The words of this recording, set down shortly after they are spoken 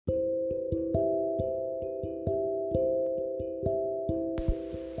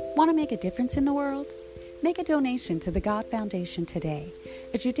Want to make a difference in the world? Make a donation to the God Foundation today,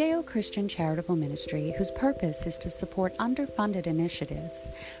 a Judeo-Christian charitable ministry whose purpose is to support underfunded initiatives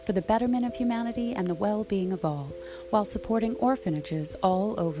for the betterment of humanity and the well-being of all, while supporting orphanages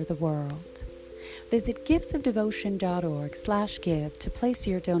all over the world. Visit giftsofdevotion.org/give to place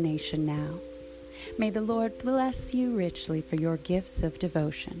your donation now. May the Lord bless you richly for your gifts of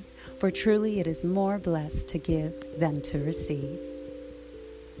devotion, for truly it is more blessed to give than to receive.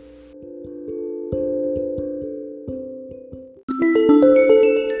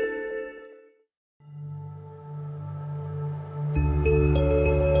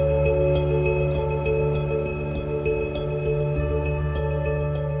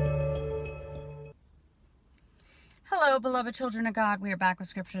 Hello, beloved children of God. We are back with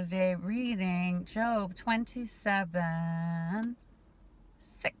scripture today, reading Job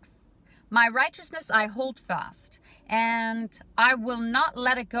 27:6. My righteousness I hold fast, and I will not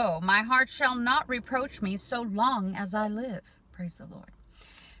let it go. My heart shall not reproach me so long as I live. Praise the Lord.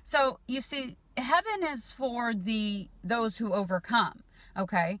 So you see, heaven is for those who overcome.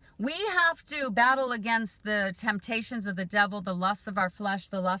 Okay, we have to battle against the temptations of the devil, the lusts of our flesh,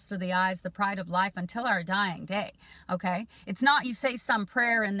 the lust of the eyes, the pride of life until our dying day. Okay, it's not you say some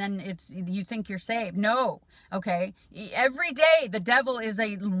prayer and then you think you're saved. No. Okay, every day the devil is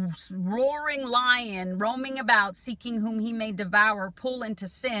a roaring lion roaming about seeking whom he may devour, pull into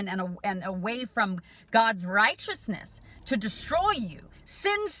sin and away from God's righteousness to destroy you.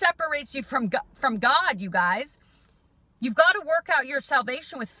 Sin separates you from God, you guys. You've got to work out your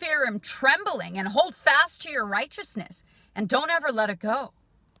salvation with fear and trembling and hold fast to your righteousness and don't ever let it go.